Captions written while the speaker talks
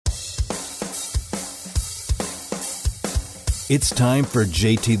It's time for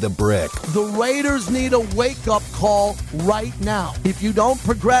JT the Brick. The Raiders need a wake-up call right now. If you don't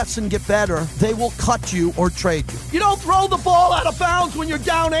progress and get better, they will cut you or trade you. You don't throw the ball out of bounds when you're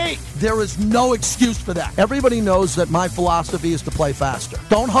down 8. There is no excuse for that. Everybody knows that my philosophy is to play faster.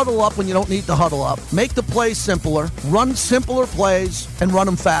 Don't huddle up when you don't need to huddle up. Make the plays simpler. Run simpler plays and run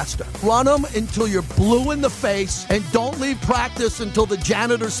them faster. Run them until you're blue in the face, and don't leave practice until the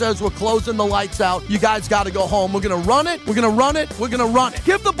janitor says we're closing the lights out. You guys got to go home. We're going to run it. We're going to run it. We're going to run it.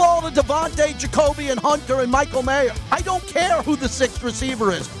 Give the ball to Devontae, Jacoby, and Hunter, and Michael Mayer. I don't care who the 6th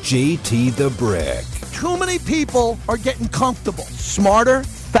receiver is. JT the Brick. Too many people are getting comfortable. Smarter,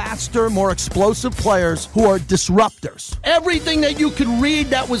 faster, more explosive players who are disruptors. Everything that you could read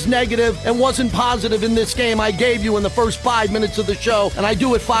that was negative and wasn't positive in this game, I gave you in the first 5 minutes of the show, and I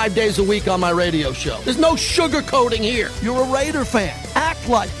do it 5 days a week on my radio show. There's no sugarcoating here. You're a Raider fan. Act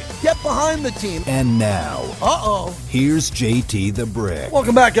like it. Get behind the team. And now, here's JT the Brick.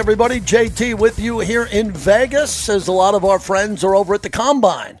 Welcome back, everybody. JT with you here in Vegas, as a lot of our friends are over at the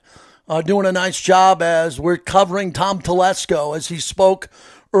Combine, doing a nice job as we're covering Tom Telesco as he spoke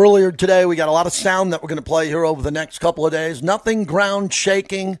earlier today. We got a lot of sound that we're going to play here over the next couple of days. Nothing ground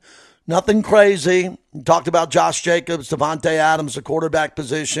shaking, nothing crazy. We talked about Josh Jacobs, Devontae Adams, the quarterback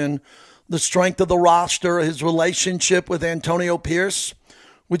position, the strength of the roster, his relationship with Antonio Pierce,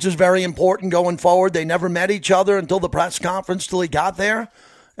 which is very important going forward. They never met each other until the press conference till he got there.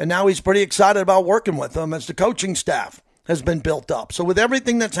 And now he's pretty excited about working with them as the coaching staff has been built up. So with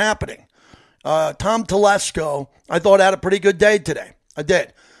everything that's happening, Tom Telesco, I thought, had a pretty good day today. I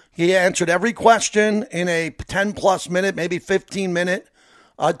did. He answered every question in a 10-plus minute, maybe 15-minute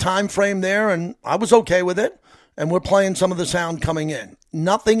time frame there, and I was okay with it. And we're playing some of the sound coming in.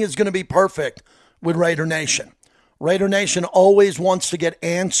 Nothing is going to be perfect with Raider Nation. Raider Nation always wants to get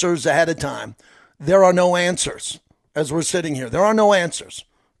answers ahead of time. There are no answers as we're sitting here. There are no answers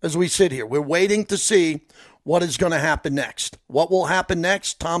as we sit here. We're waiting to see what is going to happen next. What will happen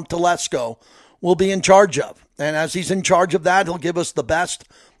next, Tom Telesco will be in charge of. And as he's in charge of that, he'll give us the best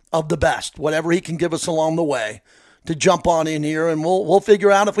of the best, whatever he can give us along the way to jump on in here, and we'll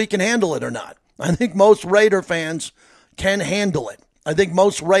figure out if we can handle it or not. I think most Raider fans can handle it. I think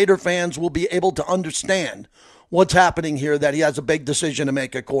most Raider fans will be able to understand what's happening here, that he has a big decision to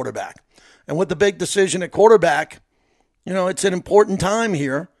make at quarterback. And with the big decision at quarterback, you know, it's an important time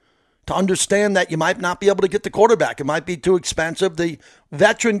here to understand that you might not be able to get the quarterback. It might be too expensive. The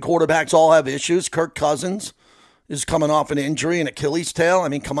veteran quarterbacks all have issues. Kirk Cousins is coming off an injury, an Achilles tail. I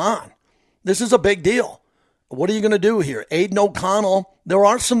mean, come on. This is a big deal. What are you going to do here? Aiden O'Connell, there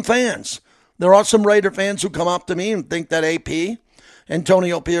are some fans. There are some Raider fans who come up to me and think that AP,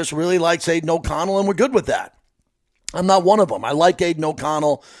 Antonio Pierce, really likes Aiden O'Connell, and we're good with that. I'm not one of them. I like Aiden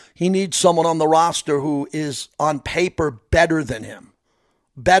O'Connell. He needs someone on the roster who is on paper better than him.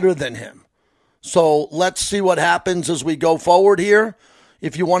 Better than him. So let's see what happens as we go forward here.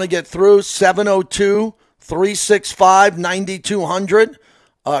 If you want to get through, 702-365-9200.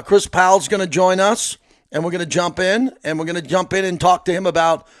 Chris Powell's going to join us, and we're going to jump in, and talk to him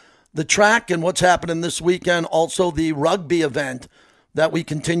about the track and what's happening this weekend. Also, the rugby event that we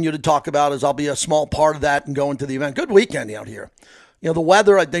continue to talk about, as I'll be a small part of that and go into the event. Good weekend out here. You know, the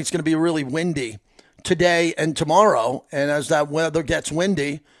weather, I think, is going to be really windy today and tomorrow. And as that weather gets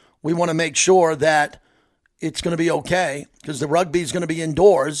windy, we want to make sure that it's going to be okay, because the rugby is going to be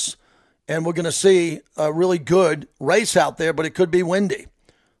indoors, and we're going to see a really good race out there, but it could be windy.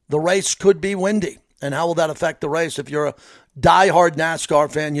 The race could be windy. And how will that affect the race? If you're a diehard NASCAR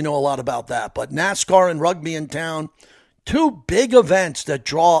fan, you know a lot about that. But NASCAR and rugby in town, two big events that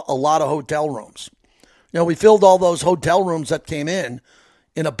draw a lot of hotel rooms. You know, we filled all those hotel rooms that came in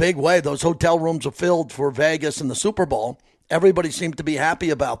a big way. Those hotel rooms are filled for Vegas and the Super Bowl. Everybody seemed to be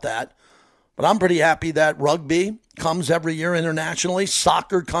happy about that. But I'm pretty happy that rugby comes every year internationally.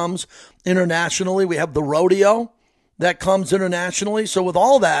 Soccer comes internationally. We have the rodeo that comes internationally. So with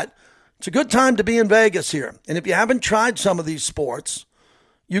all that, it's a good time to be in Vegas here. And if you haven't tried some of these sports,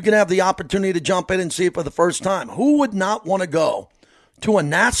 you can have the opportunity to jump in and see it for the first time. Who would not want to go to a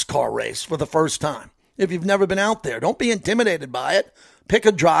NASCAR race for the first time if you've never been out there? Don't be intimidated by it. Pick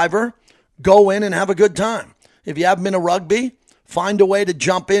a driver, go in and have a good time. If you haven't been to rugby, find a way to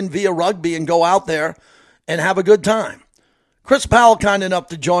jump in via rugby and go out there and have a good time. Chris Powell, kind enough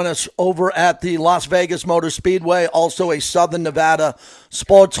to join us over at the Las Vegas Motor Speedway, also a Southern Nevada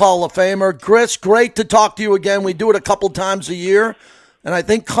Sports Hall of Famer. Chris, great to talk to you again. We do it a couple times a year. And I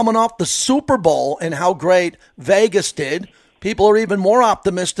think coming off the Super Bowl and how great Vegas did, people are even more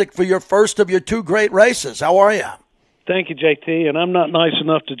optimistic for your first of your two great races. How are you? Thank you, JT. And I'm not nice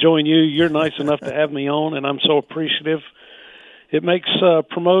enough to join you. You're nice enough to have me on, and I'm so appreciative. it makes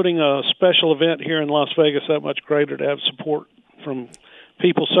promoting a special event here in Las Vegas that much greater to have support from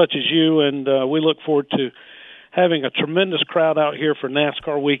people such as you, and we look forward to having a tremendous crowd out here for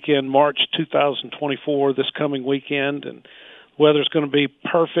NASCAR weekend, March 2024, this coming weekend, and weather's going to be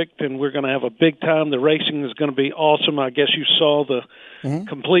perfect, and we're going to have a big time. The racing is going to be awesome. I guess you saw the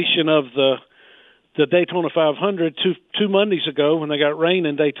completion of the Daytona 500 two Mondays ago when they got rain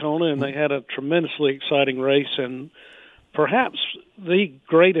in Daytona, and they had a tremendously exciting race. And perhaps the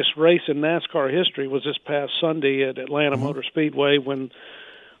greatest race in NASCAR history was this past Sunday at Atlanta Motor Speedway when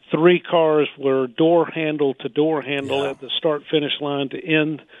 3 cars were door handle to door handle at the start-finish line to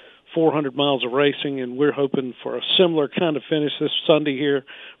end 400 miles of racing, and we're hoping for a similar kind of finish this Sunday here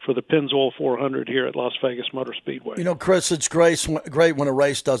for the Pennzoil 400 here at Las Vegas Motor Speedway. You know, Chris, it's great when a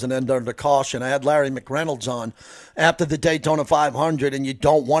race doesn't end under caution. I had Larry McReynolds on after the Daytona 500, and you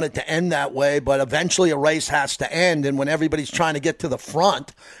don't want it to end that way, but eventually a race has to end, and when everybody's trying to get to the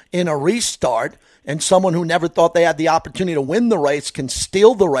front in a restart, and someone who never thought they had the opportunity to win the race can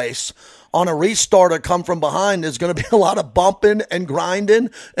steal the race on a restart or come from behind, there's going to be a lot of bumping and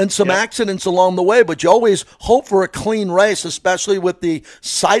grinding and some accidents along the way. But you always hope for a clean race, especially with the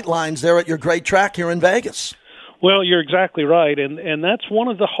sight lines there at your great track here in Vegas. Well, you're exactly right, and that's one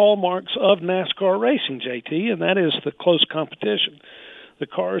of the hallmarks of NASCAR racing, JT, and that is the close competition. The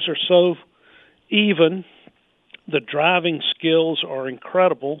cars are so even. The driving skills are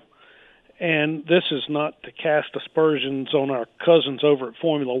incredible. And this is not to cast aspersions on our cousins over at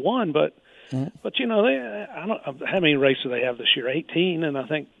Formula One, but you know, I don't how many races they have this year? 18, and I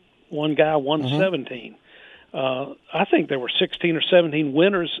think one guy won 17. I think there were 16 or 17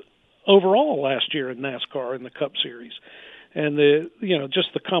 winners overall last year in NASCAR in the Cup Series, and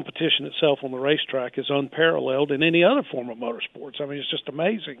just the competition itself on the racetrack is unparalleled in any other form of motorsports. I mean, it's just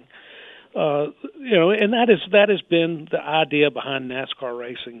amazing. And that has been the idea behind NASCAR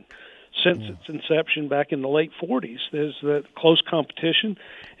racing since its inception back in the late 40s. There's the close competition,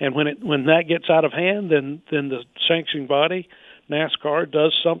 and when that gets out of hand, then the sanctioning body, NASCAR,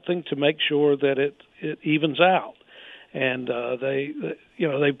 does something to make sure that it evens out. And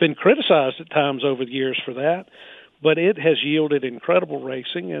they've been criticized at times over the years for that, but it has yielded incredible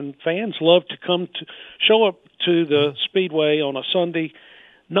racing, and fans love to show up to the Speedway on a Sunday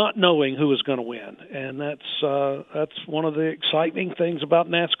not knowing who is going to win, and that's one of the exciting things about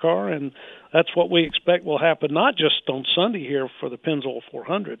NASCAR, and that's what we expect will happen not just on Sunday here for the Pennzoil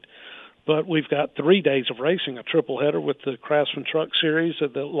 400, but we've got 3 days of racing, a triple header with the Craftsman Truck Series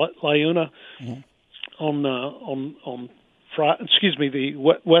at the Laguna on Friday. Excuse me, the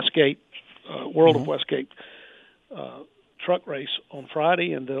Westgate World of Westgate truck race on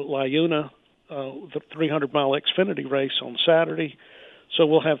Friday, and the Laguna the 300-mile Xfinity race on Saturday. So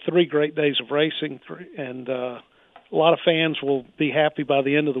we'll have 3 great days of racing, and a lot of fans will be happy by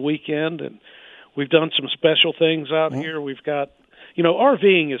the end of the weekend. And we've done some special things out here. We've got,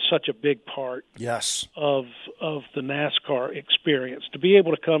 RVing is such a big part of the NASCAR experience, to be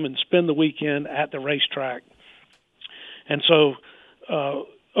able to come and spend the weekend at the racetrack. And so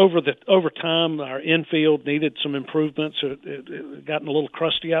over time, our infield needed some improvements. It gotten a little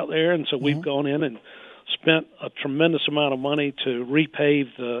crusty out there, and so we've gone in and spent a tremendous amount of money to repave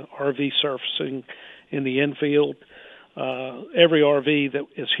the RV surfacing in the infield. Every RV that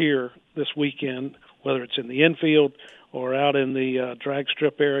is here this weekend, whether it's in the infield or out in the drag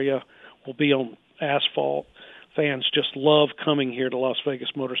strip area, will be on asphalt. Fans just love coming here to Las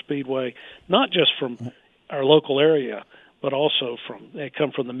Vegas Motor Speedway, not just from our local area, but also they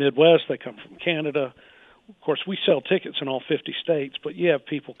come from the Midwest, they come from Canada. Of course, we sell tickets in all 50 states, but you have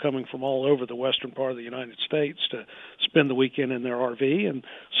people coming from all over the western part of the United States to spend the weekend in their RV, and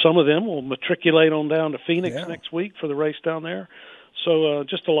some of them will matriculate on down to Phoenix next week for the race down there. So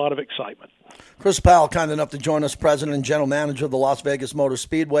just a lot of excitement. Chris Powell, kind enough to join us, president and general manager of the Las Vegas Motor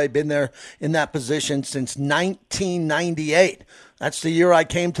Speedway. Been there in that position since 1998. That's the year I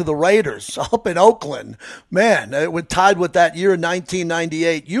came to the Raiders up in Oakland. Man, it was tied with that year in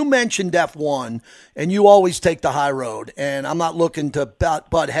 1998. You mentioned F1, and you always take the high road, and I'm not looking to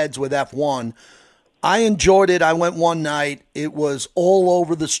butt heads with F1. I enjoyed it. I went one night. It was all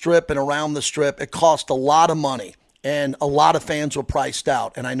over the strip and around the strip. It cost a lot of money, and a lot of fans were priced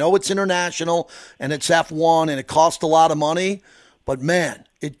out. And I know it's international, and it's F1, and it cost a lot of money, but man,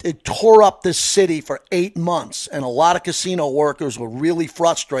 It tore up this city for 8 months, and a lot of casino workers were really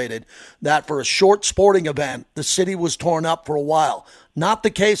frustrated that for a short sporting event, the city was torn up for a while. Not the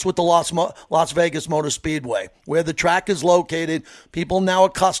case with the Las Vegas Motor Speedway, where the track is located. People now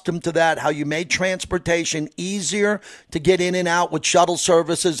accustomed to that, how you made transportation easier to get in and out with shuttle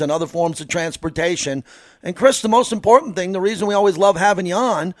services and other forms of transportation. And Chris, the most important thing, the reason we always love having you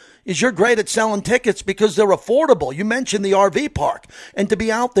on, is you're great at selling tickets because they're affordable. You mentioned the RV park. And to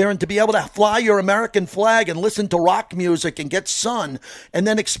be out there and to be able to fly your American flag and listen to rock music and get sun and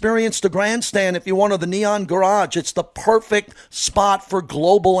then experience the grandstand if you want, or the Neon Garage, it's the perfect spot for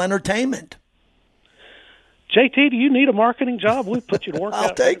global entertainment. JT, do you need a marketing job? We'll put you to work I'll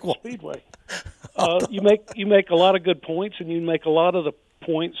out take at one. the Speedway. You make a lot of good points, and you make a lot of the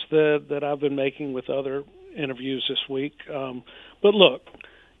points that I've been making with other interviews this week. But look,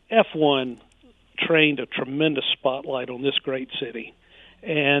 F1 trained a tremendous spotlight on this great city.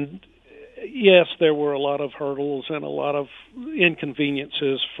 And yes, there were a lot of hurdles and a lot of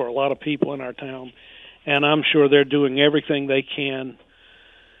inconveniences for a lot of people in our town. And I'm sure they're doing everything they can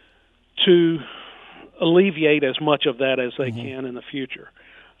to alleviate as much of that as they can in the future.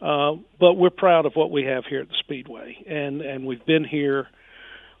 But we're proud of what we have here at the Speedway. And we've been here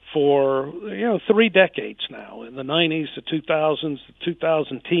for 3 decades now, in the 90s, the 2000s, the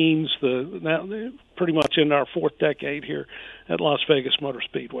 2000 teens, now pretty much in our 4th decade here at Las Vegas Motor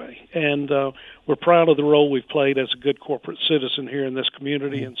Speedway. And we're proud of the role we've played as a good corporate citizen here in this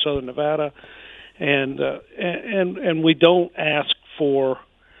community in Southern Nevada. And we don't ask for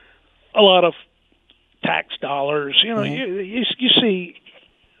a lot of tax dollars. You see,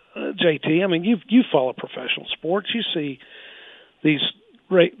 JT, I mean, you follow professional sports. You see these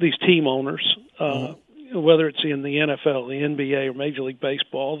team owners, whether it's in the NFL, the NBA, or Major League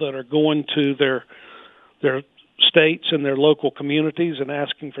Baseball, that are going to their states and their local communities and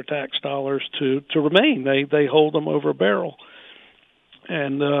asking for tax dollars to remain. They hold them over a barrel,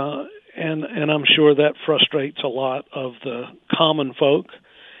 and I'm sure that frustrates a lot of the common folk,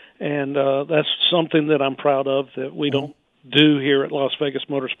 and that's something that I'm proud of that we don't do here at Las Vegas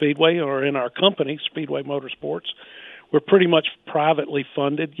Motor Speedway or in our company, Speedway Motorsports. We're pretty much privately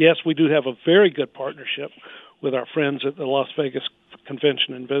funded. Yes, we do have a very good partnership with our friends at the Las Vegas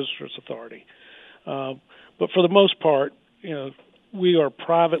Convention and Visitors Authority. But for the most part, we are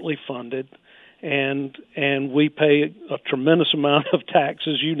privately funded, and we pay a tremendous amount of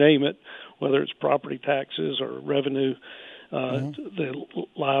taxes, you name it, whether it's property taxes or revenue, the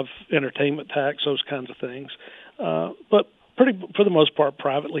live entertainment tax, those kinds of things. But for the most part,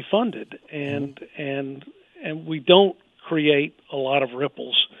 privately funded, and we don't create a lot of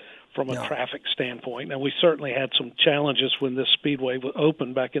ripples from a traffic standpoint. And we certainly had some challenges when this speedway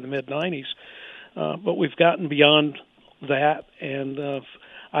opened back in the mid-'90s, but we've gotten beyond that. And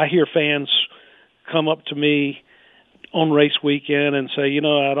I hear fans come up to me on race weekend and say,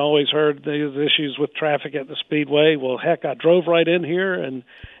 I'd always heard these issues with traffic at the speedway. Well, heck, I drove right in here and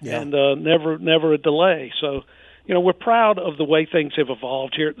never a delay. So, we're proud of the way things have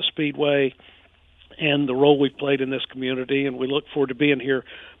evolved here at the speedway and the role we've played in this community, and we look forward to being here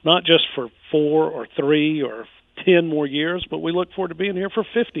not just for 4 or 3 or 10 more years, but we look forward to being here for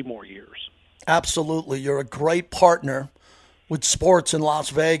 50 more years. Absolutely. You're a great partner with sports in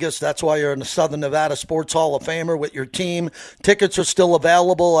Las Vegas. That's why you're in the Southern Nevada Sports Hall of Famer with your team. Tickets are still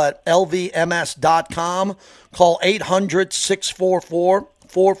available at lvms.com. Call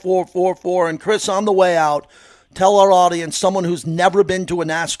 800-644-4444. And Chris, on the way out, tell our audience, someone who's never been to a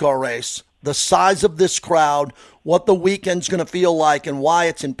NASCAR race, the size of this crowd, what the weekend's going to feel like, and why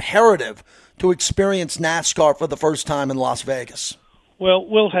it's imperative to experience NASCAR for the first time in Las Vegas. Well,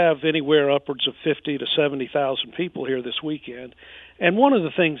 we'll have anywhere upwards of 50 to 70,000 people here this weekend. And one of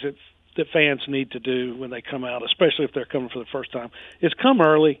the things that fans need to do when they come out, especially if they're coming for the first time, is come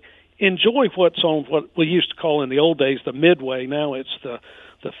early, enjoy what's on what we used to call in the old days the midway. Now it's the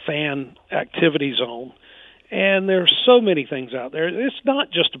fan activity zone. And there's so many things out there. It's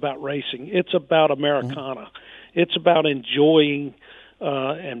not just about racing. It's about Americana. It's about enjoying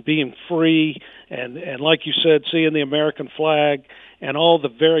and being free and like you said, seeing the American flag and all the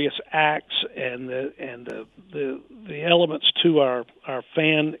various acts and the elements to our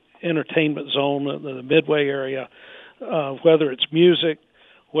fan entertainment zone in the Midway area, whether it's music,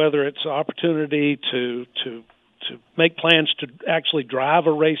 whether it's opportunity to make plans to actually drive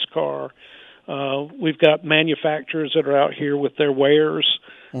a race car. We've got manufacturers that are out here with their wares,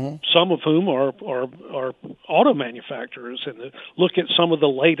 some of whom are auto manufacturers, and look at some of the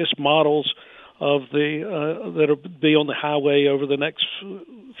latest models of that'll be on the highway over the next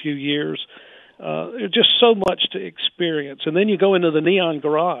few years. There's just so much to experience. And then you go into the Neon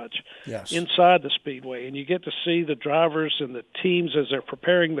Garage inside the Speedway, and you get to see the drivers and the teams as they're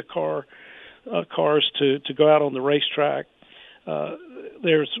preparing the cars to go out on the racetrack.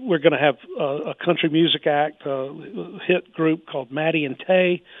 We're going to have a country music act, a hit group called Maddie and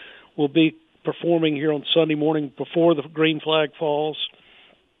Tay will be performing here on Sunday morning before the green flag falls.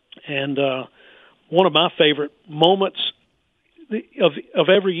 And one of my favorite moments of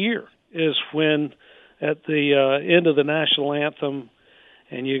every year is when at the end of the national anthem,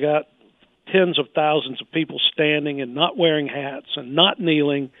 and you got tens of thousands of people standing and not wearing hats and not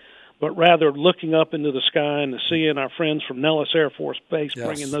kneeling, but rather looking up into the sky and seeing our friends from Nellis Air Force Base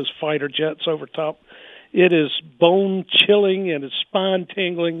bringing those fighter jets over top. It is bone-chilling and it's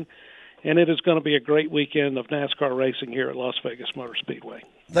spine-tingling, and it is going to be a great weekend of NASCAR racing here at Las Vegas Motor Speedway.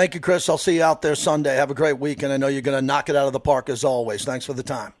 Thank you, Chris. I'll see you out there Sunday. Have a great weekend. I know you're going to knock it out of the park as always. Thanks for the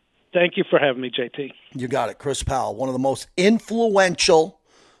time. Thank you for having me, JT. You got it. Chris Powell, one of the most influential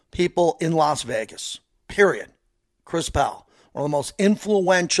people in Las Vegas, period. Chris Powell, one of the most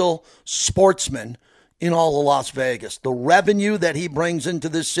influential sportsmen in all of Las Vegas. The revenue that he brings into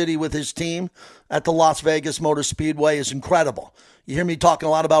this city with his team at the Las Vegas Motor Speedway is incredible. You hear me talking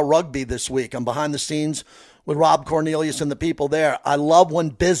a lot about rugby this week. I'm behind the scenes with Rob Cornelius and the people there. I love when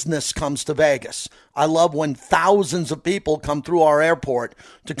business comes to Vegas. I love when thousands of people come through our airport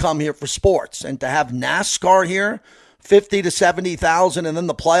to come here for sports. And to have NASCAR here, 50 to 70,000, and then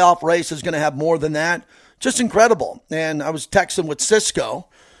the playoff race is going to have more than that. Just incredible. And I was texting with Cisco,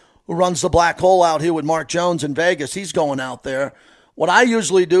 who runs the Black Hole out here with Mark Jones in Vegas. He's going out there. What I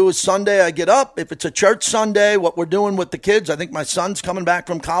usually do is Sunday I get up. If it's a church Sunday, what we're doing with the kids, I think my son's coming back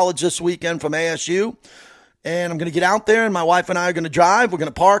from college this weekend from ASU. And I'm going to get out there, and my wife and I are going to drive. We're going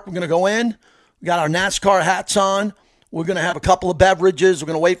to park. We're going to go in. We got our NASCAR hats on. We're going to have a couple of beverages. We're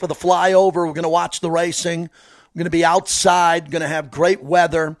going to wait for the flyover. We're going to watch the racing. We're going to be outside. Going to have great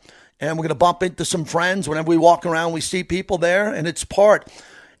weather. And we're going to bump into some friends. Whenever we walk around, we see people there. And it's part,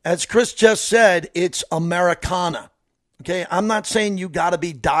 as Chris just said, it's Americana. Okay, I'm not saying you got to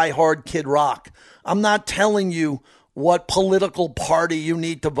be diehard Kid Rock. I'm not telling you what political party you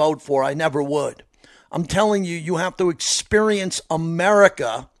need to vote for. I never would. I'm telling you, you have to experience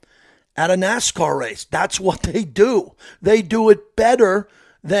America at a NASCAR race. That's what they do. They do it better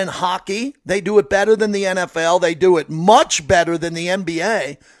than hockey. They do it better than the NFL. They do it much better than the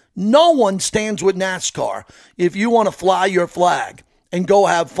NBA. No one stands with NASCAR if you want to fly your flag and go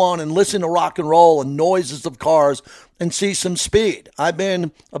have fun and listen to rock and roll and noises of cars and see some speed. I've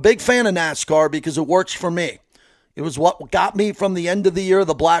been a big fan of NASCAR because it works for me. It was what got me from the end of the year,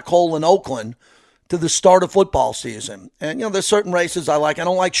 the Black Hole in Oakland, to the start of football season. And, there's certain races I like. I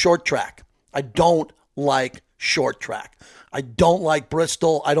don't like short track. I don't like short track. I don't like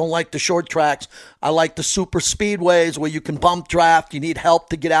Bristol. I don't like the short tracks. I like the super speedways where you can bump draft. You need help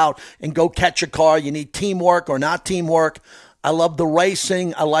to get out and go catch a car. You need teamwork or not teamwork. I love the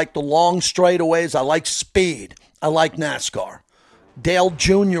racing. I like the long straightaways. I like speed. I like NASCAR. Dale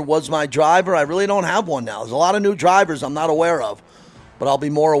Jr. was my driver. I really don't have one now. There's a lot of new drivers I'm not aware of, but I'll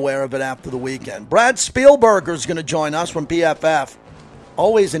be more aware of it after the weekend. Brad Spielberger is going to join us from PFF.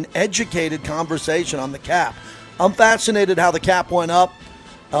 Always an educated conversation on the cap. I'm fascinated how the cap went up.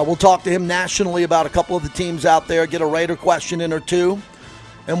 We'll talk to him nationally about a couple of the teams out there, get a Raider question in or two,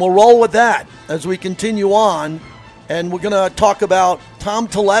 and we'll roll with that as we continue on. And we're going to talk about Tom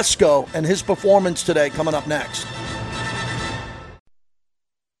Telesco and his performance today coming up next.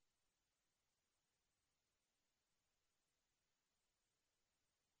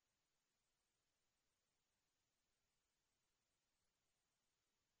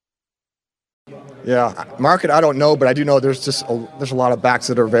 Yeah, market, I don't know, but I do know there's a lot of backs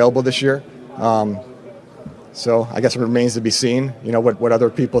that are available this year. So I guess it remains to be seen, what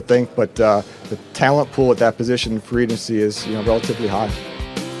other people think. But the talent pool at that position for agency is, relatively high.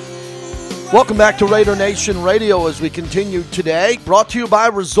 Welcome back to Raider Nation Radio as we continue today. Brought to you by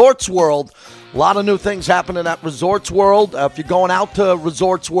Resorts World. A lot of new things happening at Resorts World. If you're going out to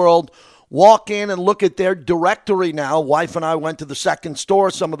Resorts World, walk in and look at their directory now. Wife and I went to the second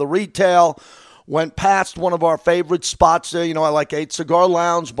store, some of the retail. Went past one of our favorite spots there. I like 8 Cigar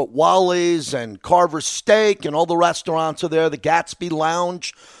Lounge, but Wally's and Carver's Steak and all the restaurants are there. The Gatsby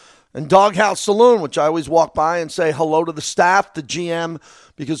Lounge and Doghouse Saloon, which I always walk by and say hello to the staff, the GM,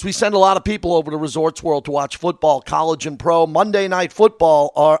 because we send a lot of people over to Resorts World to watch football, college and pro. Monday Night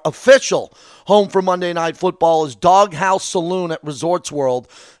Football, our official home for Monday Night Football is Doghouse Saloon at Resorts World.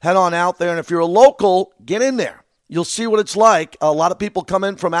 Head on out there, and if you're a local, get in there. You'll see what it's like. A lot of people come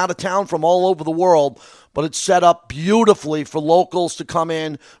in from out of town from all over the world, but it's set up beautifully for locals to come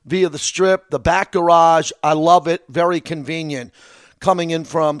in via the Strip, the back garage. I love it. Very convenient. Coming in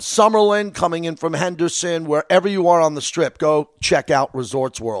from Summerlin, coming in from Henderson, wherever you are on the Strip, go check out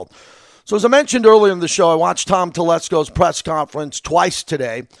Resorts World. So as I mentioned earlier in the show, I watched Tom Telesco's press conference twice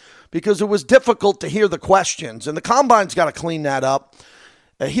today because it was difficult to hear the questions, and the Combine's got to clean that up.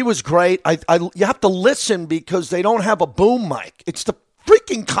 He was great. You have to listen because they don't have a boom mic. It's the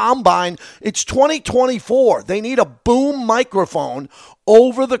freaking Combine. It's 2024. They need a boom microphone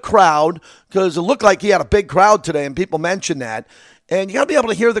over the crowd because it looked like he had a big crowd today, and people mentioned that. And you got to be able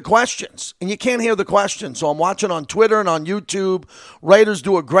to hear the questions, and you can't hear the questions. So I'm watching on Twitter and on YouTube. Raiders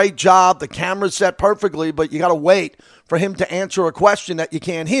do a great job. The camera's set perfectly, but you got to wait for him to answer a question that you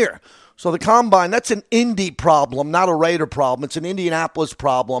can't hear. So the Combine, that's an Indy problem, not a Raider problem. It's an Indianapolis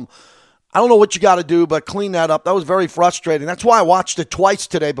problem. I don't know what you got to do, but clean that up. That was very frustrating. That's why I watched it twice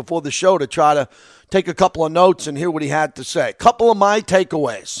today before the show to try to take a couple of notes and hear what he had to say. A couple of my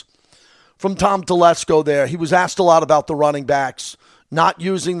takeaways from Tom Telesco there. He was asked a lot about the running backs, not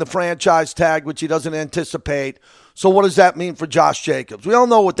using the franchise tag, which he doesn't anticipate. So what does that mean for Josh Jacobs? We all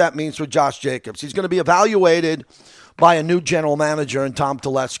know what that means for Josh Jacobs. He's going to be evaluated by a new general manager in Tom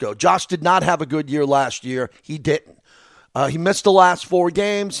Telesco. Josh did not have a good year last year. He didn't. He missed the last 4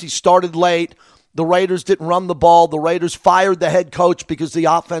 games. He started late. The Raiders didn't run the ball. The Raiders fired the head coach because the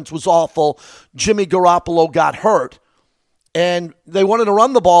offense was awful. Jimmy Garoppolo got hurt. And they wanted to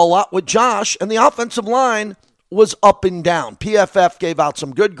run the ball a lot with Josh, and the offensive line was up and down. PFF gave out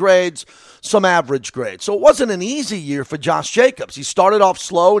some good grades, some average grades. So it wasn't an easy year for Josh Jacobs. He started off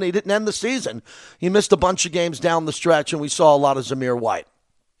slow, and he didn't end the season. He missed a bunch of games down the stretch, and we saw a lot of Zamir White.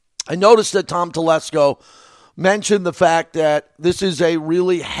 I noticed that Tom Telesco mentioned the fact that this is a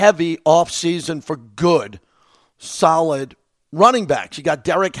really heavy offseason for good, solid running backs. You got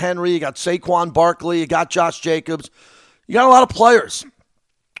Derrick Henry, you got Saquon Barkley, you got Josh Jacobs. You got a lot of players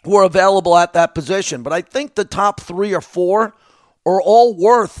who are available at that position, but I think the top 3 or 4 are all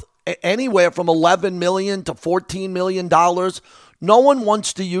worth anywhere from $11 million to $14 million. No one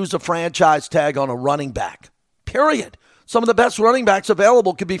wants to use a franchise tag on a running back, period. Some of the best running backs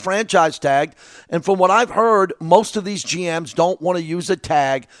available could be franchise tagged, and from what I've heard, most of these GMs don't want to use a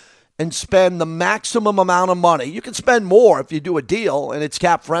tag and spend the maximum amount of money. You can spend more if you do a deal, and it's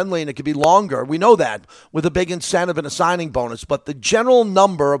cap-friendly, and it could be longer. We know that with a big incentive and a signing bonus. But the general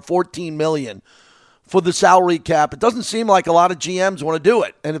number of $14 million for the salary cap, it doesn't seem like a lot of GMs want to do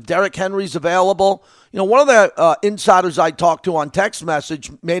it. And if Derrick Henry's available, one of the insiders I talked to on text message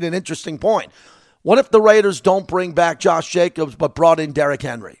made an interesting point. What if the Raiders don't bring back Josh Jacobs but brought in Derrick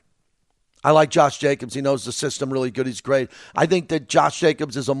Henry? I like Josh Jacobs. He knows the system really good. He's great. I think that Josh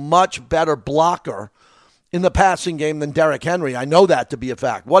Jacobs is a much better blocker in the passing game than Derrick Henry. I know that to be a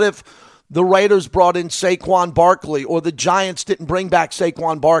fact. What if the Raiders brought in Saquon Barkley, or the Giants didn't bring back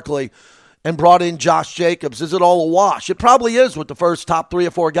Saquon Barkley and brought in Josh Jacobs? Is it all a wash? It probably is with the first top 3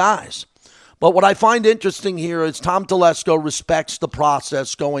 or 4 guys. But what I find interesting here is Tom Telesco respects the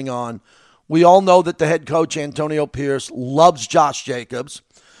process going on. We all know that the head coach, Antonio Pierce, loves Josh Jacobs.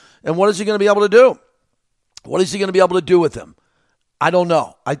 And what is he going to be able to do? What is he going to be able to do with him? I don't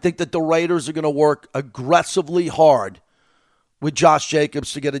know. I think that the Raiders are going to work aggressively hard with Josh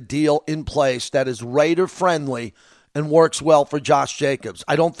Jacobs to get a deal in place that is Raider-friendly and works well for Josh Jacobs.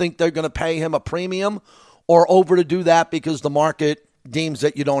 I don't think they're going to pay him a premium or over to do that because the market deems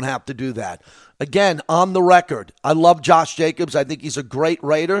that you don't have to do that. Again, on the record, I love Josh Jacobs. I think he's a great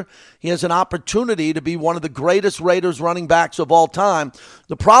Raider. He has an opportunity to be one of the greatest Raiders running backs of all time.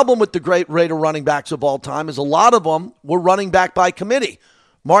 The problem with the great Raider running backs of all time is a lot of them were running back by committee.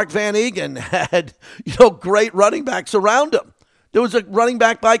 Mark Van Egan had, great running backs around him. There was a running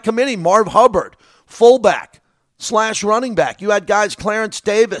back by committee, Marv Hubbard, fullback / running back. You had guys, Clarence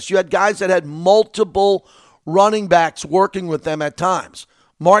Davis. You had guys that had multiple running backs working with them at times.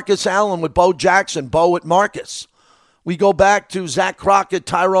 Marcus Allen with Bo Jackson, Bo at Marcus. We go back to Zach Crockett,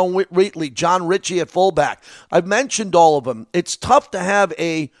 Tyrone Wheatley, John Ritchie at fullback. I've mentioned all of them. It's tough to have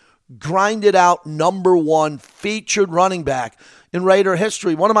a grinded-out number 1 featured running back in Raider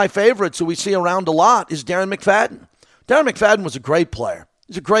history. One of my favorites who we see around a lot is Darren McFadden. Darren McFadden was a great player.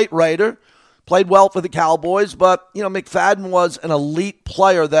 He's a great Raider, played well for the Cowboys, but, McFadden was an elite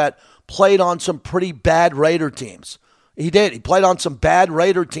player that played on some pretty bad Raider teams. He did. He played on some bad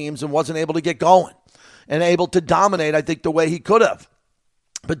Raider teams and wasn't able to get going and able to dominate, I think, the way he could have.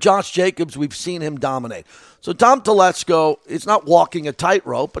 But Josh Jacobs, we've seen him dominate. So Tom Telesco is not walking a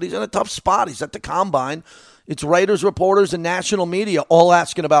tightrope, but he's in a tough spot. He's at the Combine. It's Raiders reporters and national media all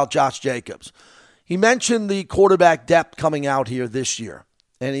asking about Josh Jacobs. He mentioned the quarterback depth coming out here this year,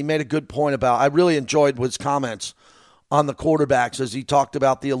 and he made a good point about, I really enjoyed his comments on the quarterbacks as he talked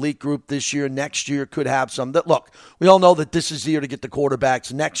about the elite group this year. Next year could have some. Look, we all know that this is the year to get the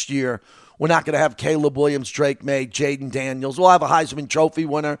quarterbacks. Next year, we're not going to have Caleb Williams, Drake May, Jaden Daniels. We'll have a Heisman Trophy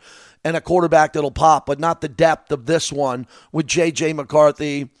winner and a quarterback that'll pop, but not the depth of this one with J.J.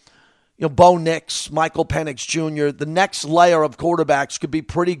 McCarthy, Bo Nix, Michael Penix Jr. The next layer of quarterbacks could be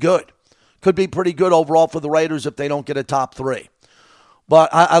pretty good. Could be pretty good overall for the Raiders if they don't get a top 3.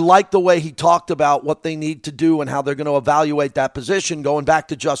 But I like the way he talked about what they need to do and how they're going to evaluate that position. Going back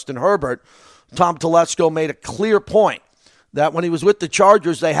to Justin Herbert, Tom Telesco made a clear point that when he was with the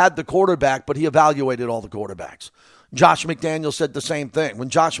Chargers, they had the quarterback, but he evaluated all the quarterbacks. Josh McDaniels said the same thing. When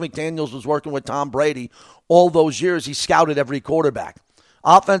Josh McDaniels was working with Tom Brady all those years, he scouted every quarterback.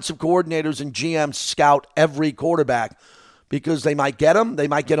 Offensive coordinators and GMs scout every quarterback because they might get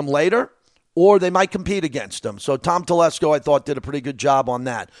him later, or they might compete against them. So Tom Telesco, I thought, did a pretty good job on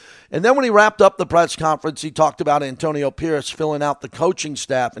that. And then when he wrapped up the press conference, he talked about Antonio Pierce filling out the coaching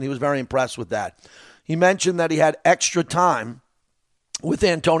staff, and he was very impressed with that. He mentioned that he had extra time with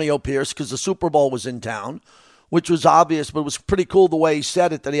Antonio Pierce because the Super Bowl was in town, which was obvious, but it was pretty cool the way he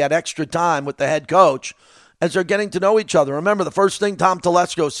said it, that he had extra time with the head coach as they're getting to know each other. Remember, the first thing Tom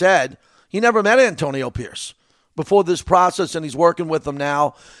Telesco said, he never met Antonio Pierce before this process, and he's working with them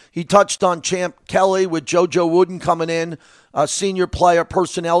now. He touched on Champ Kelly with JoJo Wooden coming in, a senior player,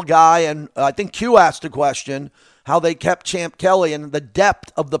 personnel guy, and I think Q asked a question, how they kept Champ Kelly and the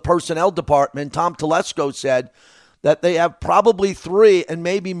depth of the personnel department. Tom Telesco said that they have probably 3 and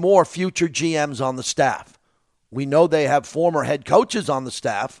maybe more future GMs on the staff. We know they have former head coaches on the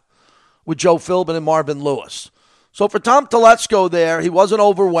staff with Joe Philbin and Marvin Lewis. So for Tom Telesco there, he wasn't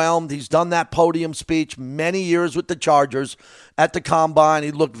overwhelmed. He's done that podium speech many years with the Chargers at the Combine.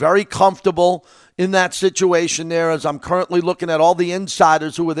 He looked very comfortable in that situation there as I'm currently looking at all the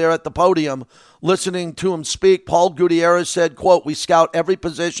insiders who were there at the podium listening to him speak. Paul Gutierrez said, quote, "We scout every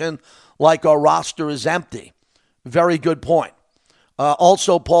position like our roster is empty." Very good point.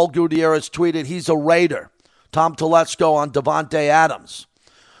 Also, Paul Gutierrez tweeted he's a Raider. Tom Telesco on Devontae Adams.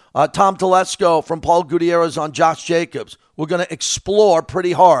 Tom Telesco from Paul Gutierrez on Josh Jacobs. We're going to explore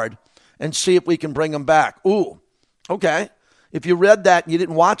pretty hard and see if we can bring him back. Ooh, okay. If you read that and you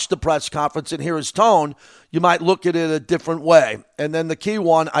didn't watch the press conference and hear his tone, you might look at it a different way. And then the key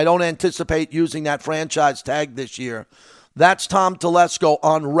one, I don't anticipate using that franchise tag this year. That's Tom Telesco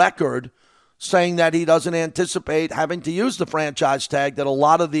on record saying that he doesn't anticipate having to use the franchise tag that a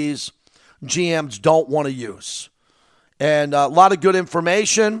lot of these GMs don't want to use. And a lot of good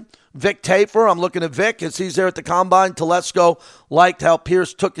information. Vic Tafer, I'm looking at Vic as he's there at the Combine. Telesco liked how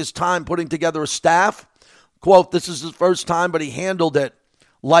Pierce took his time putting together a staff. Quote, "This is his first time, but he handled it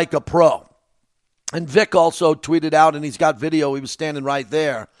like a pro." And Vic also tweeted out, and he's got video, he was standing right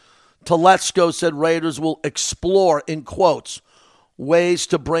there. Telesco said Raiders will explore, in quotes, ways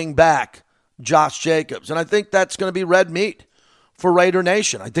to bring back Josh Jacobs. And I think that's going to be red meat for Raider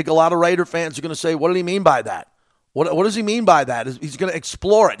Nation. I think a lot of Raider fans are going to say, what did he mean by that? What does he mean by that? He's going to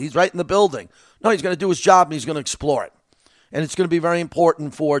explore it. He's right in the building. No, he's going to do his job, and he's going to explore it. And it's going to be very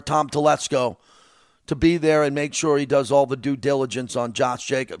important for Tom Telesco to be there and make sure he does all the due diligence on Josh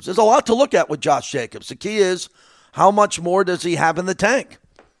Jacobs. There's a lot to look at with Josh Jacobs. The key is, how much more does he have in the tank?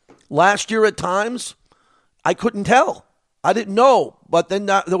 Last year at times, I couldn't tell. I didn't know. But then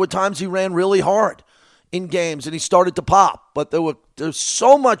there were times he ran really hard in games, and he started to pop. But there's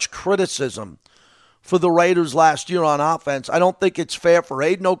so much criticism for the Raiders last year on offense. I don't think it's fair for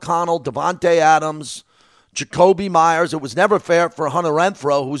Aiden O'Connell, Devontae Adams, Jacoby Myers. It was never fair for Hunter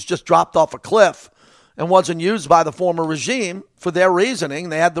Renfrow, who was just dropped off a cliff and wasn't used by the former regime for their reasoning.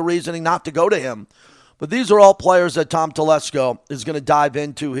 They had the reasoning not to go to him. But these are all players that Tom Telesco is going to dive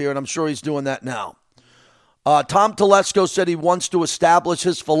into here, and I'm sure he's doing that now. Tom Telesco said he wants to establish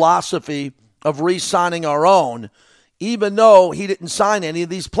his philosophy of re-signing our own, even though he didn't sign any of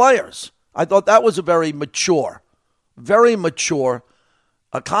these players. I thought that was a very mature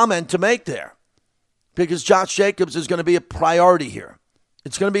comment to make there, because Josh Jacobs is going to be a priority here.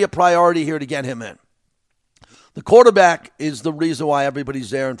 It's going to be a priority here to get him in. The quarterback is the reason why everybody's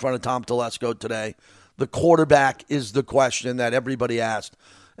there in front of Tom Telesco today. The quarterback is the question that everybody asked.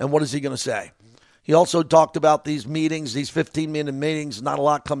 And what is he going to say? He also talked about these meetings, these 15-minute meetings. Not a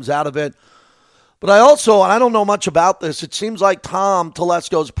lot comes out of it. But I don't know much about this, it seems like Tom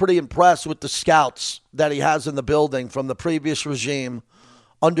Telesco is pretty impressed with the scouts that he has in the building from the previous regime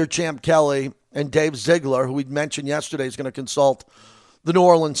under Champ Kelly and Dave Ziegler, who we mentioned yesterday is going to consult the New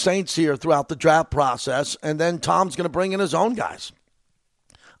Orleans Saints here throughout the draft process. And then Tom's going to bring in his own guys.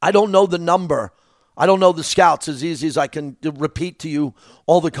 I don't know the number I don't know the scouts as easy as I can repeat to you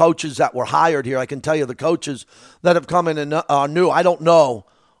all the coaches that were hired here. I can tell you the coaches that have come in and are new. I don't know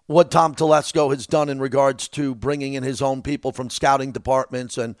what Tom Telesco has done in regards to bringing in his own people from scouting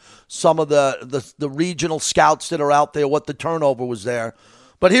departments and some of the regional scouts that are out there, what the turnover was there.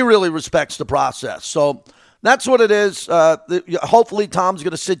 But he really respects the process. So that's what it is. Hopefully Tom's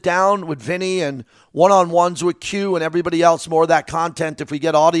going to sit down with Vinny and one-on-ones with Q and everybody else, more of that content. If we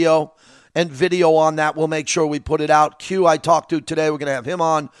get audio and video on that, we'll make sure we put it out. Q I talked to today, we're going to have him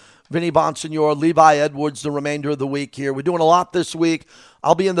on. Vinny Bonsignor, Levi Edwards, the remainder of the week here. We're doing a lot this week.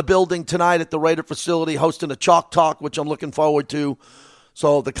 I'll be in the building tonight at the Raider facility hosting a Chalk Talk, which I'm looking forward to.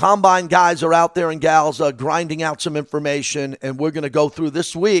 So the Combine guys are out there and gals grinding out some information, and we're going to go through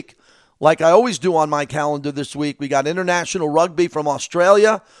this week like I always do on my calendar this week. We got international rugby from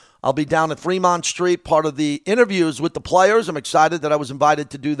Australia. I'll be down at Fremont Street, part of the interviews with the players. I'm excited that I was invited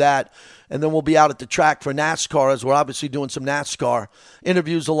to do that. And then we'll be out at the track for NASCAR, as we're obviously doing some NASCAR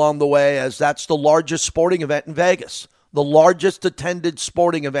interviews along the way, as that's the largest sporting event in Vegas. The largest attended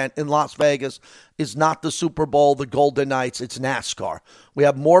sporting event in Las Vegas is not the Super Bowl, the Golden Knights, it's NASCAR. We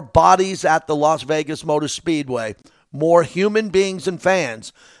have more bodies at the Las Vegas Motor Speedway, more human beings and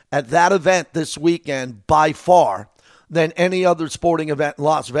fans at that event this weekend by far than any other sporting event in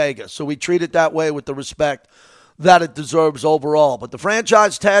Las Vegas. So we treat it that way with the respect that it deserves overall. But the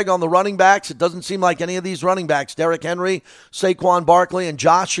franchise tag on the running backs, it doesn't seem like any of these running backs, Derrick Henry, Saquon Barkley, and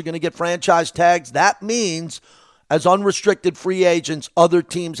Josh, are going to get franchise tags. That means as unrestricted free agents, other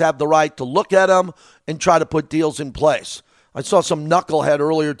teams have the right to look at them and try to put deals in place. I saw some knucklehead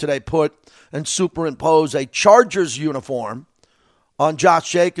earlier today put and superimpose a Chargers uniform on Josh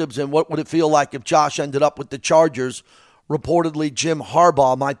Jacobs, and what would it feel like if Josh ended up with the Chargers? Reportedly, Jim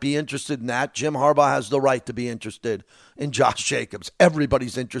Harbaugh might be interested in that. Jim Harbaugh has the right to be interested in Josh Jacobs.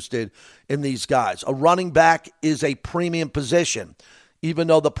 Everybody's interested in these guys. A running back is a premium position. Even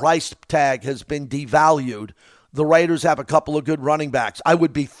though the price tag has been devalued, the Raiders have a couple of good running backs. I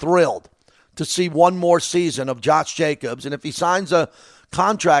would be thrilled to see one more season of Josh Jacobs, and if he signs a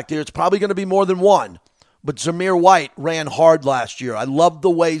contract here, it's probably going to be more than one. But Zamir White ran hard last year. I love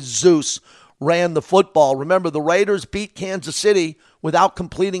the way Zeus ran the football. Remember, the Raiders beat Kansas City without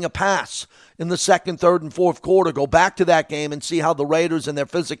completing a pass in the second, third, and fourth quarter. Go back to that game and see how the Raiders and their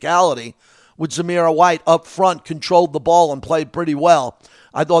physicality with Zamir White up front controlled the ball and played pretty well.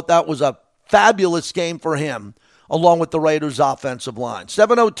 I thought that was a fabulous game for him, along with the Raiders' offensive line.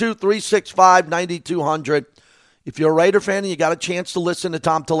 702-365-9200. If you're a Raider fan and you got a chance to listen to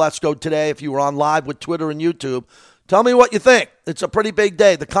Tom Telesco today, if you were on live with Twitter and YouTube, tell me what you think. It's a pretty big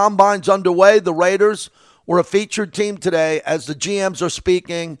day. The Combine's underway. The Raiders were a featured team today. As the GMs are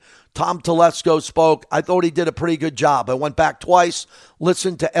speaking, Tom Telesco spoke. I thought he did a pretty good job. I went back twice,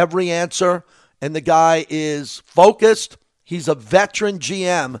 listened to every answer, and the guy is focused. He's a veteran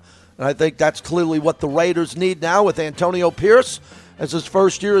GM, and I think that's clearly what the Raiders need now with Antonio Pierce as his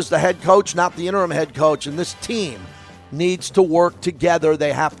first year as the head coach, not the interim head coach. And this team needs to work together.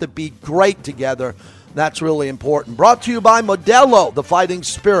 They have to be great together. That's really important. Brought to you by Modelo, the fighting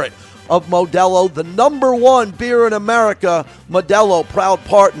spirit of Modelo, the #1 beer in America. Modelo, proud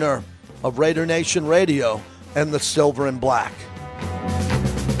partner of Raider Nation Radio and the Silver and Black.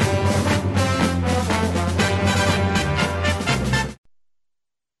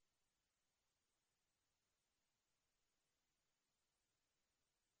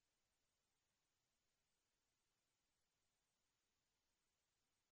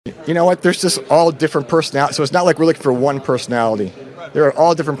 You know what? There's just all different personalities. So it's not like we're looking for one personality. There are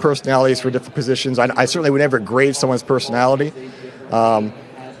all different personalities for different positions. I certainly would never grade someone's personality. I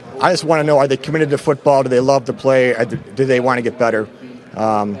just want to know, are they committed to football? Do they love to play? Do they want to get better?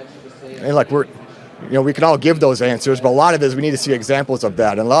 And like we can all give those answers, but a lot of it is we need to see examples of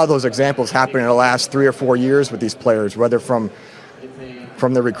that. And a lot of those examples happen in the last 3 or 4 years with these players, whether from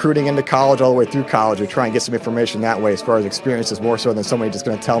the recruiting into college all the way through college. We try and get some information that way as far as experiences, more so than somebody just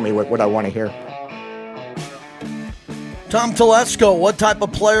going to tell me what I want to hear. Tom Telesco, what type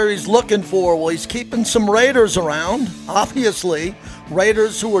of player he's looking for? Well, he's keeping some Raiders around, obviously.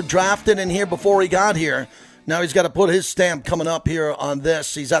 Raiders who were drafted in here before he got here. Now he's got to put his stamp coming up here on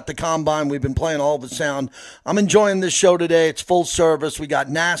this. He's at the Combine. We've been playing all the sound. I'm enjoying this show today. It's full service. We got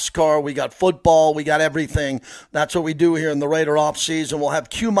NASCAR. We got football. We got everything. That's what we do here in the Raider offseason. We'll have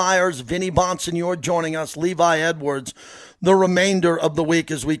Q Myers, Vinny Bonsignor joining us, Levi Edwards, the remainder of the week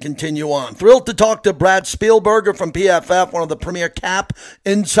as we continue on. Thrilled to talk to Brad SPEILBERGER from PFF, one of the premier cap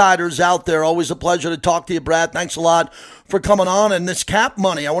insiders out there. Always a pleasure to talk to you, Brad. Thanks a lot for coming on. And this cap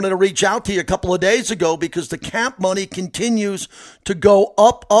money, I wanted to reach out to you a couple of days ago because the cap money continues to go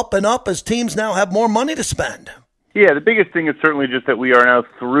up, up, and up as teams now have more money to spend. Yeah, the biggest thing is certainly just that we are now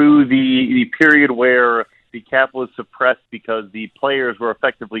through the period where the cap was suppressed because the players were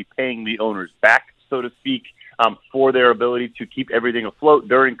effectively paying the owners back, so to speak, for their ability to keep everything afloat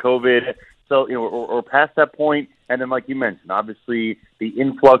during COVID. So, we're past that point. And then, like you mentioned, obviously the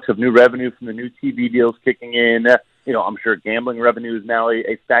influx of new revenue from the new TV deals kicking in. I'm sure gambling revenue is now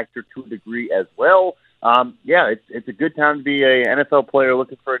a factor to a degree as well. It's a good time to be a NFL player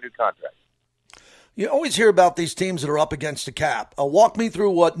looking for a new contract. You always hear about these teams that are up against the cap. Walk me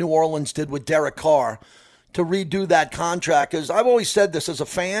through what New Orleans did with Derek Carr to redo that contract. Because I've always said this as a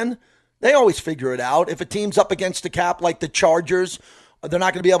fan, they always figure it out. If a team's up against the cap like the Chargers, they're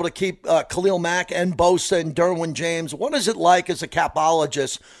not going to be able to keep Khalil Mack and Bosa and Derwin James. What is it like as a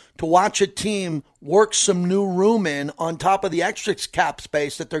capologist to watch a team work some new room in on top of the extra cap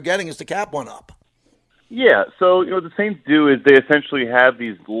space that they're getting as the cap went up? Yeah, so what the Saints do is they essentially have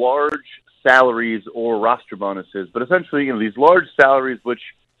these large salaries or roster bonuses, but essentially these large salaries which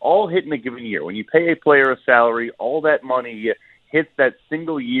all hit in a given year. When you pay a player a salary, all that money hits that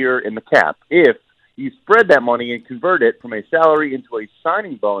single year in the cap. If you spread that money and convert it from a salary into a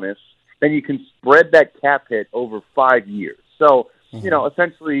signing bonus, then you can spread that cap hit over 5 years. So,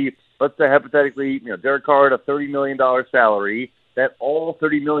 essentially, let's say hypothetically, Derek Carr had a $30 million salary, that all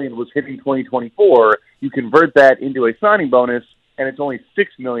 $30 million was hitting 2024. You convert that into a signing bonus, and it's only $6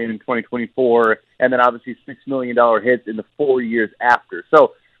 million in 2024, and then obviously $6 million hits in the 4 years after.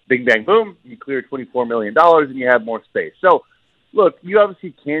 So, bing, bang, boom, you clear $24 million, and you have more space. So, look, you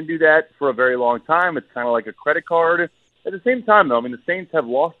obviously can do that for a very long time. It's kind of like a credit card. At the same time, though, the Saints have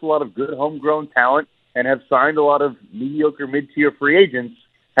lost a lot of good homegrown talent and have signed a lot of mediocre mid-tier free agents.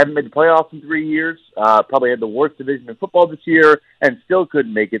 Haven't made the playoffs in 3 years, probably had the worst division in football this year, and still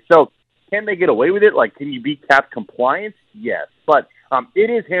couldn't make it. So can they get away with it? Like, can you be cap compliant? Yes. But it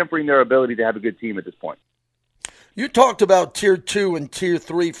is hampering their ability to have a good team at this point. You talked about Tier 2 and Tier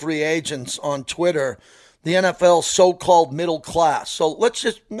 3 free agents on Twitter, the NFL's so-called middle class. So let's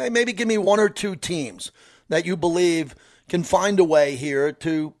just maybe give me one or two teams that you believe can find a way here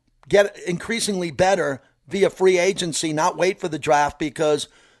to get increasingly better via free agency, not wait for the draft because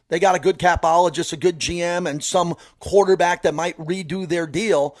they got a good capologist, a good GM, and some quarterback that might redo their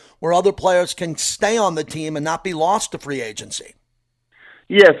deal where other players can stay on the team and not be lost to free agency.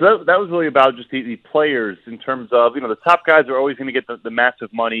 Yeah, so that was really about just the players in terms of, the top guys are always going to get the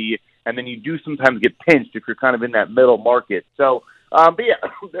massive money, and then you do sometimes get pinched if you're kind of in that middle market. So, but yeah,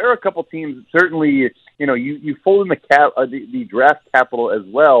 there are a couple teams, certainly, you fold in the draft capital as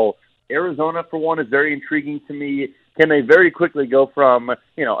well. Arizona, for one, is very intriguing to me. Can they very quickly go from, a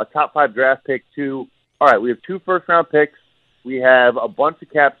top 5 draft pick to, all right, we have 2 first-round picks, we have a bunch of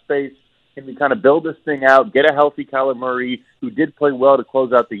cap space, can we kind of build this thing out, get a healthy Kyler Murray, who did play well to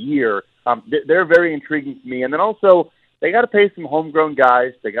close out the year. They're very intriguing to me. And then also, they got to pay some homegrown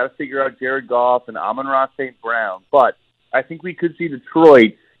guys. They got to figure out Jared Goff and Amon-Ra St. Brown. But I think we could see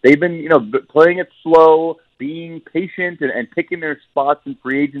Detroit. They've been, playing it slow, being patient, and picking their spots in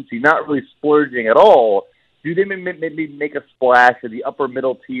free agency, not really splurging at all. Do they maybe make a splash at the upper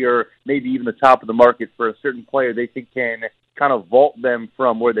middle tier, maybe even the top of the market for a certain player they think can kind of vault them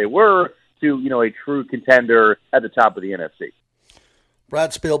from where they were to, a true contender at the top of the NFC?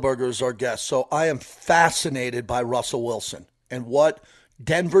 Brad SPEILBERGER is our guest. So I am fascinated by Russell Wilson and what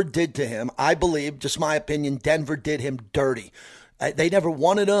Denver did to him. I believe, just my opinion, Denver did him dirty. They never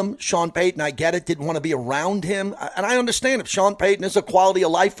wanted him. Sean Payton, I get it, didn't want to be around him. And I understand if Sean Payton is a quality of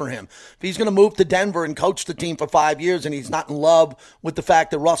life for him. If he's going to move to Denver and coach the team for 5 years and he's not in love with the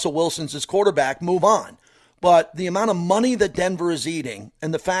fact that Russell Wilson's his quarterback, move on. But the amount of money that Denver is eating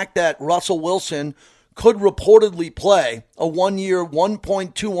and the fact that Russell Wilson could reportedly play a 1-year,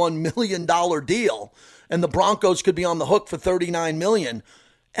 $1.21 million deal and the Broncos could be on the hook for $39 million.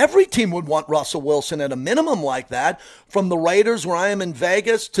 Every team would want Russell Wilson at a minimum like that, from the Raiders, where I am in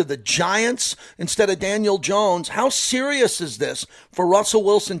Vegas, to the Giants instead of Daniel Jones. How serious is this for Russell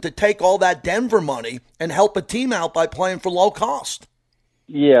Wilson to take all that Denver money and help a team out by playing for low cost?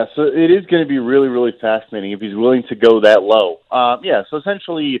 Yeah, so it is going to be really, really fascinating if he's willing to go that low. So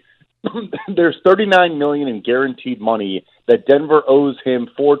essentially, there's $39 million in guaranteed money that Denver owes him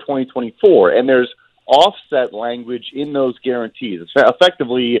for 2024, and there's offset language in those guarantees.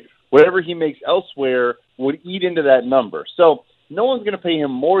 Effectively, whatever he makes elsewhere would eat into that number. So no one's going to pay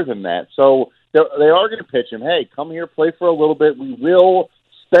him more than that. So they are going to pitch him, hey, come here, play for a little bit. We will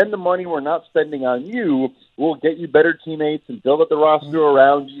spend the money we're not spending on you. We'll get you better teammates and build up the roster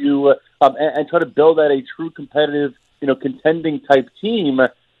around you and try to build out a true competitive, contending type team.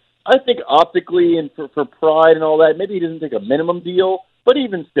 I think optically and for pride and all that, maybe he doesn't take a minimum deal, but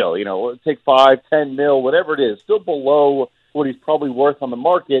even still, take 5, 10 mil, whatever it is, still below what he's probably worth on the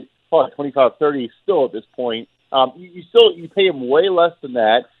market, probably 25, 30 still at this point. You pay him way less than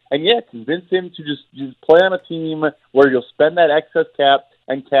that, and convince him to just play on a team where you'll spend that excess cap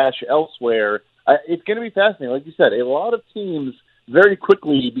and cash elsewhere. It's going to be fascinating. Like you said, a lot of teams very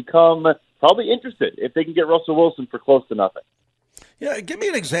quickly become probably interested if they can get Russell Wilson for close to nothing. Yeah, give me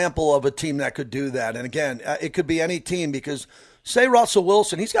an example of a team that could do that. And again, it could be any team because, say, Russell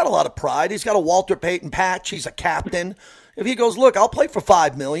Wilson, he's got a lot of pride. He's got a Walter Payton patch. He's a captain. If he goes, look, I'll play for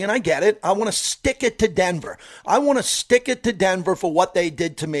 $5 million. I get it. I want to stick it to Denver. I want to stick it to Denver for what they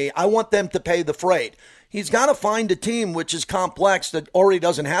did to me. I want them to pay the freight. He's got to find a team which is complex that already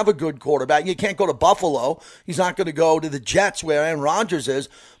doesn't have a good quarterback. You can't go to Buffalo. He's not going to go to the Jets where Aaron Rodgers is.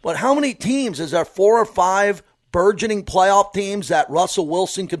 But how many teams? Is there 4 or 5 burgeoning playoff teams that Russell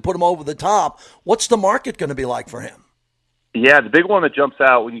Wilson can put him over the top? What's the market going to be like for him? Yeah, the big one that jumps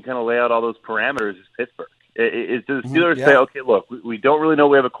out when you kind of lay out all those parameters is Pittsburgh. Is the Steelers say, okay, look, we don't really know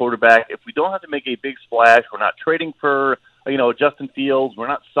we have a quarterback. If we don't have to make a big splash, we're not trading for Justin Fields. We're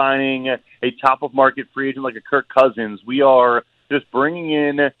not signing a top-of-market free agent like a Kirk Cousins. We are just bringing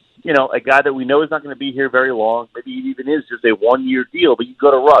in, a guy that we know is not going to be here very long. Maybe he even is just a one-year deal. But you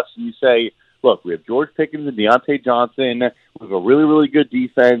go to Russ and you say, look, we have George Pickens and Deontay Johnson. We have a really, really good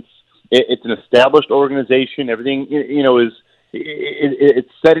defense. It's an established organization. Everything, it's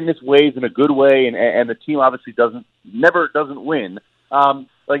set in its ways in a good way, and the team obviously never doesn't win.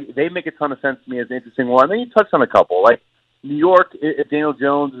 They make a ton of sense to me as an interesting one. And then you touch on a couple, like New York. If Daniel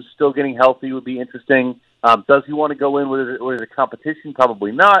Jones is still getting healthy, would be interesting. Does he want to go in with a competition?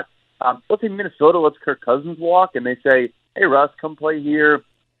 Probably not. Let's say Minnesota lets Kirk Cousins walk, and they say, hey, Russ, come play here.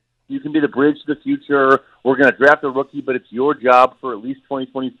 You can be the bridge to the future. We're going to draft a rookie, but it's your job for at least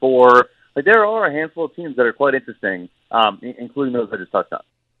 2024. There are a handful of teams that are quite interesting, including those I just touched on.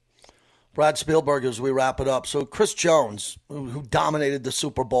 Brad Spielberger, as we wrap it up. So Chris Jones, who dominated the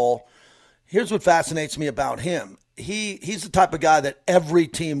Super Bowl, here's what fascinates me about him. He's the type of guy that every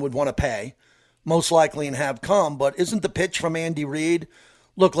team would want to pay, most likely, and have come. But isn't the pitch from Andy Reid,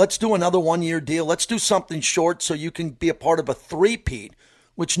 look, let's do another one-year deal. Let's do something short so you can be a part of a three-peat,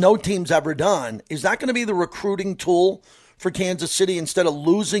 which no team's ever done. Is that going to be the recruiting tool for Kansas City instead of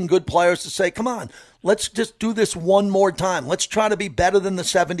losing good players to say, come on, let's just do this one more time. Let's try to be better than the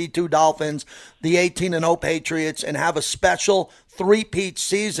 72 Dolphins, the 18-0 Patriots, and have a special three-peat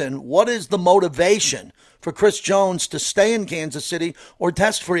season. What is the motivation for Chris Jones to stay in Kansas City or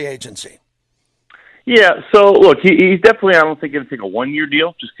test free agency? Yeah, so look, he's definitely, I don't think, going to take a one-year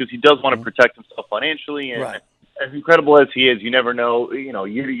deal just because he does want to protect himself financially. And right. As incredible as he is, you never know,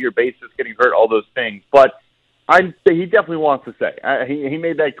 year-to-year basis, getting hurt, all those things. But I'd say he definitely wants to stay. He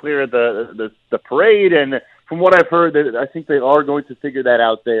made that clear at the parade, and from what I've heard, that I think they are going to figure that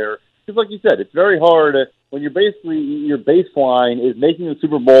out there. Because like you said, it's very hard when you're basically, your baseline is making the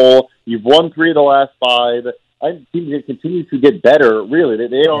Super Bowl, you've won 3 of the last 5, I think teams continue to get better, really.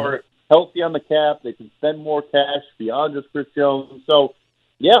 They are healthy on the cap, they can spend more cash beyond just Chris Jones. So,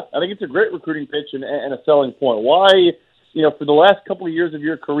 yeah, I think it's a great recruiting pitch and a selling point. Why, for the last couple of years of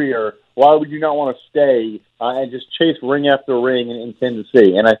your career, why would you not want to stay and just chase ring after ring in Kansas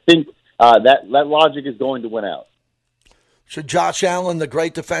City? And I think that logic is going to win out. Should Josh Allen, the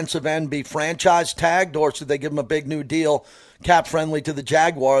great defensive end, be franchise tagged, or should they give him a big new deal, cap friendly to the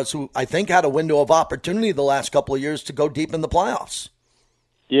Jaguars, who I think had a window of opportunity the last couple of years to go deep in the playoffs?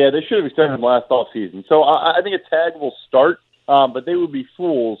 Yeah, they should have extended him last offseason. So I think a tag will start, but they would be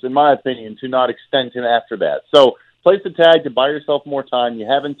fools, in my opinion, to not extend him after that. So place the tag to buy yourself more time. You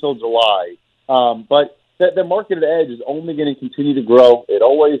have until July. But the market edge is only going to continue to grow. It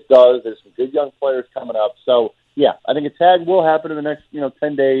always does. There's some good young players coming up. So, yeah, I think a tag will happen in the next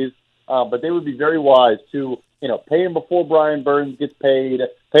 10 days. But they would be very wise to pay him before Brian Burns gets paid,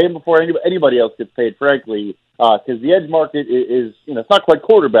 pay him before anybody else gets paid, frankly, because the edge market is it's not quite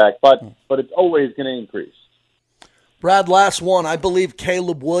quarterback, but it's always going to increase. Brad, last one. I believe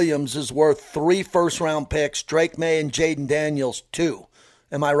Caleb Williams is worth 3 first-round picks, Drake May and Jaden Daniels 2.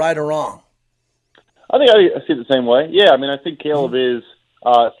 Am I right or wrong? I think I see it the same way. Yeah, I think Caleb is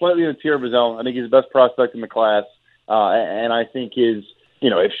slightly in a tier of his own. I think he's the best prospect in the class, and I think if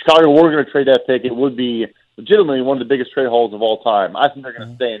Chicago were going to trade that pick, it would be legitimately one of the biggest trade hauls of all time. I think they're going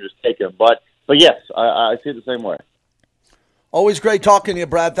to stay and just take him. But yes, I see it the same way. Always great talking to you,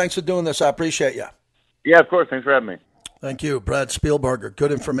 Brad. Thanks for doing this. I appreciate you. Yeah, of course. Thanks for having me. Thank you, Brad SPEILBERGER.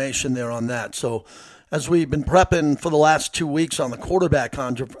 Good information there on that. So as we've been prepping for the last 2 weeks on the quarterback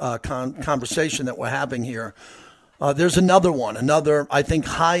conversation that we're having here, there's another one, I think,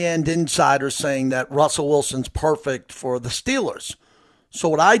 high-end insider saying that Russell Wilson's perfect for the Steelers. So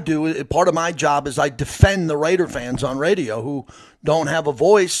what I do, part of my job is I defend the Raider fans on radio who don't have a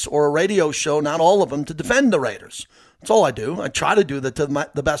voice or a radio show, not all of them, to defend the Raiders. That's all I do. I try to do that to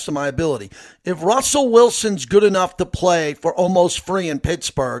the best of my ability. If Russell Wilson's good enough to play for almost free in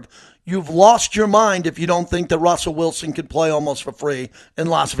Pittsburgh, you've lost your mind if you don't think that Russell Wilson could play almost for free in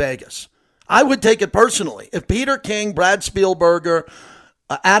Las Vegas. I would take it personally. If Peter King, Brad SPEILBERGER,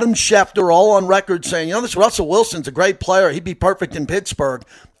 Adam Schefter all on record saying, this Russell Wilson's a great player, he'd be perfect in Pittsburgh,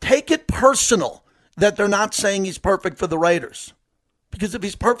 take it personal that they're not saying he's perfect for the Raiders. Because if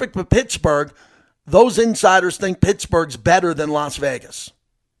he's perfect for Pittsburgh, those insiders think Pittsburgh's better than Las Vegas.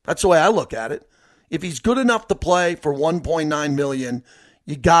 That's the way I look at it. If he's good enough to play for $1.9 million,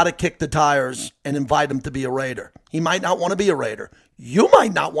 you got to kick the tires and invite him to be a Raider. He might not want to be a Raider. You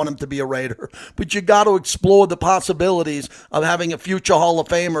might not want him to be a Raider, but you got to explore the possibilities of having a future Hall of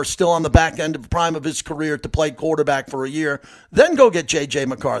Famer still on the back end of the prime of his career to play quarterback for a year. Then go get J.J.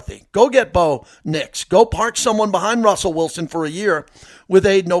 McCarthy. Go get Bo Nix. Go park someone behind Russell Wilson for a year with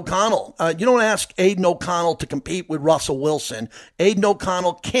Aiden O'Connell. You don't ask Aiden O'Connell to compete with Russell Wilson. Aiden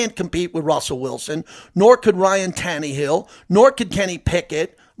O'Connell can't compete with Russell Wilson, nor could Ryan Tannehill, nor could Kenny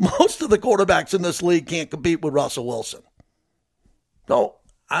Pickett. Most of the quarterbacks in this league can't compete with Russell Wilson. So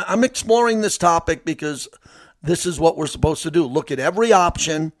I'm exploring this topic because this is what we're supposed to do. Look at every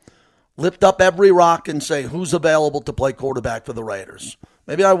option, lift up every rock, and say who's available to play quarterback for the Raiders.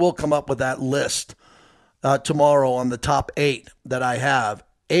 Maybe I will come up with that list tomorrow on the top 8 that I have.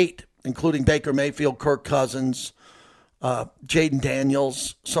 8, including Baker Mayfield, Kirk Cousins, Jaden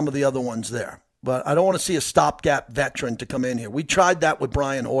Daniels, some of the other ones there. But I don't want to see a stopgap veteran to come in here. We tried that with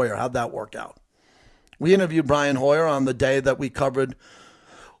Brian Hoyer. How'd that work out? We interviewed Brian Hoyer on the day that we covered,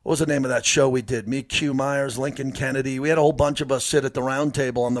 what was the name of that show we did? Me, Q Myers, Lincoln Kennedy. We had a whole bunch of us sit at the round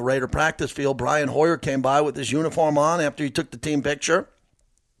table on the Raider practice field. Brian Hoyer came by with his uniform on after he took the team picture.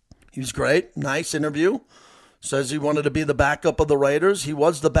 He was great. Nice interview. Says he wanted to be the backup of the Raiders. He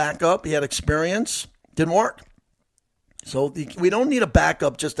was the backup. He had experience. Didn't work. So we don't need a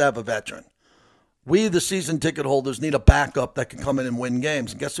backup just to have a veteran. We, the season ticket holders, need a backup that can come in and win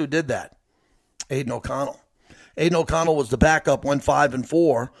games. And guess who did that? Aiden O'Connell. Aiden O'Connell was the backup, went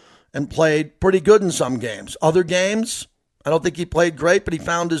 5-4, and played pretty good in some games. Other games, I don't think he played great, but he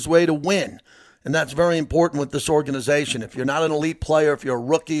found his way to win. And that's very important with this organization. If you're not an elite player, if you're a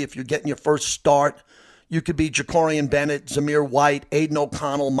rookie, if you're getting your first start, you could be Jacorian Bennett, Zamir White, Aiden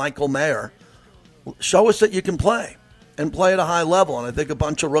O'Connell, Michael Mayer. Show us that you can play and play at a high level. And I think a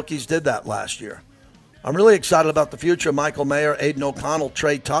bunch of rookies did that last year. I'm really excited about the future of Michael Mayer, Aiden O'Connell,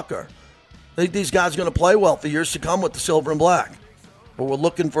 Trey Tucker. I think these guys are going to play well for years to come with the silver and black. But we're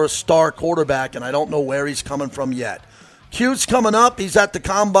looking for a star quarterback, and I don't know where he's coming from yet. Q's coming up. He's at the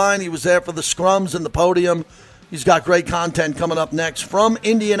Combine. He was there for the scrums and the podium. He's got great content coming up next from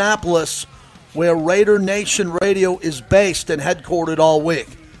Indianapolis, where Raider Nation Radio is based and headquartered all week.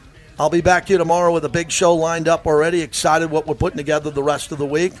 I'll be back here tomorrow with a big show lined up already. Excited what we're putting together the rest of the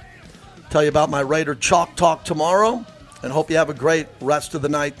week. Tell you about my Raider Chalk Talk tomorrow. And hope you have a great rest of the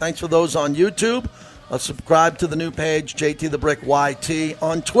night. Thanks for those on YouTube. Subscribe to the new page, JT the Brick YT.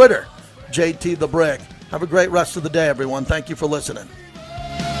 On Twitter, JT the Brick. Have a great rest of the day, everyone. Thank you for listening.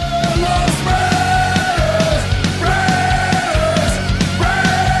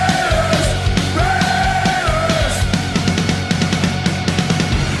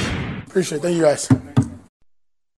 Appreciate it. Thank you, guys.